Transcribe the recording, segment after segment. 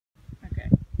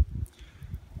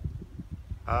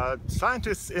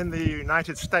Scientists in the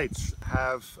United States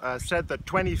have said that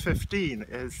 2015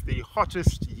 is the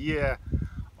hottest year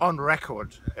on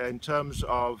record in terms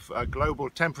of global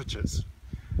temperatures.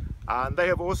 And they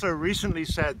have also recently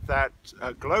said that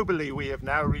globally we have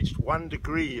now reached 1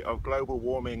 degree of global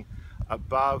warming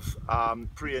above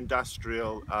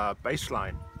pre-industrial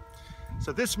baseline.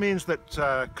 So this means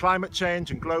that climate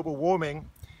change and global warming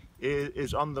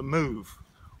is on the move.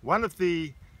 One of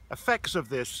the effects of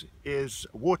this is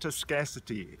water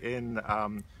scarcity in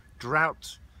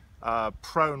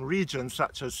drought-prone regions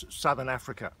such as Southern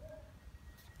Africa.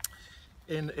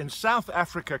 In South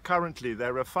Africa currently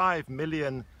there are 5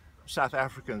 million South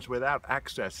Africans without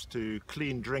access to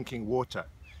clean drinking water,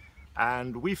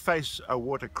 and we face a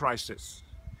water crisis.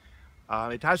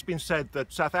 It has been said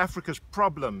that South Africa's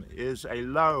problem is a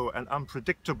low and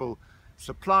unpredictable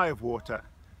supply of water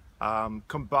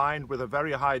combined with a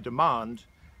very high demand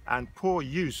and poor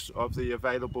use of the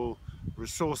available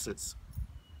resources.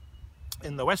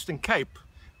 In the Western Cape,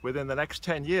 within the next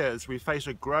 10 years, we face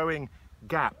a growing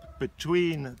gap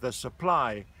between the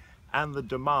supply and the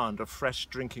demand of fresh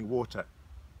drinking water.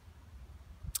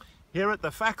 Here at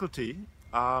the faculty,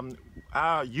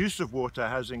 our use of water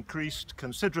has increased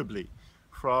considerably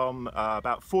from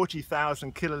about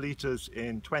 40,000 kilolitres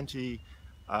in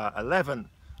 2011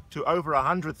 to over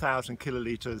 100,000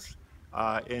 kilolitres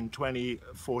in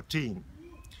 2014.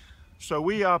 So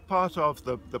we are part of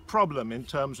the problem in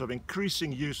terms of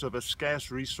increasing use of a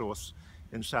scarce resource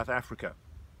in South Africa.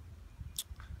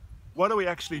 What are we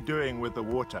actually doing with the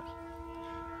water?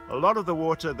 A lot of the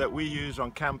water that we use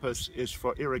on campus is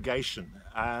for irrigation,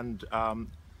 and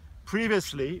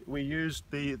previously we used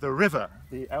the river,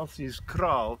 the Elsie's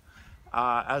Kraal,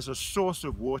 as a source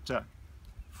of water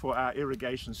for our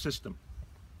irrigation system.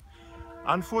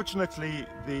 Unfortunately,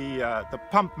 the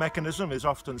pump mechanism is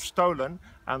often stolen,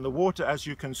 and the water, as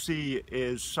you can see,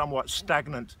 is somewhat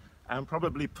stagnant and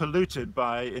probably polluted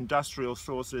by industrial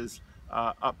sources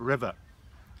upriver.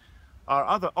 Our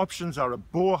other options are a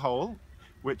borehole,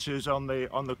 which is on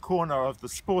the corner of the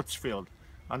sports field.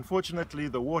 Unfortunately,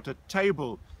 the water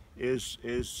table is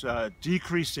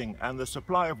decreasing, and the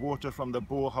supply of water from the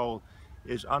borehole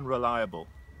is unreliable.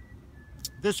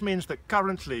 This means that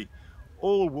currently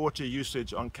all water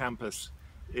usage on campus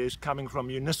is coming from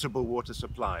municipal water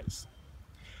supplies.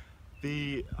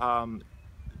 The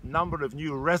number of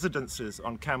new residences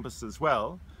on campus as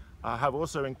well have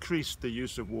also increased the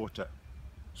use of water.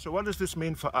 So what does this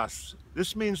mean for us?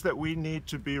 This means that we need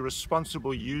to be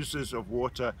responsible users of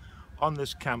water on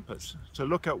this campus, to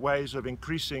look at ways of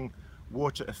increasing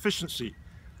water efficiency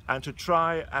and to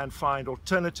try and find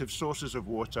alternative sources of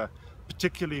water,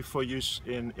 particularly for use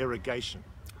in irrigation.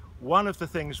 One of the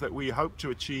things that we hope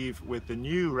to achieve with the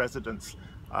new residence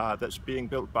that's being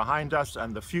built behind us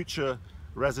and the future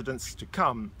residents to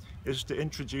come is to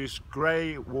introduce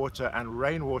grey water and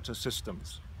rainwater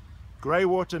systems. Grey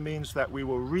water means that we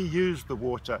will reuse the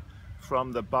water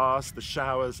from the baths, the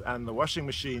showers and the washing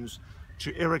machines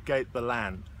to irrigate the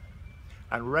land.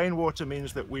 And rainwater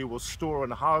means that we will store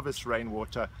and harvest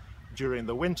rainwater during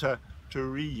the winter to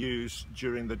reuse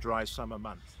during the dry summer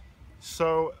months.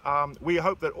 So we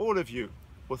hope that all of you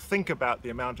will think about the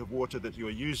amount of water that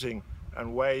you're using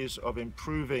and ways of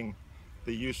improving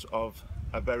the use of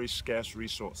a very scarce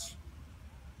resource.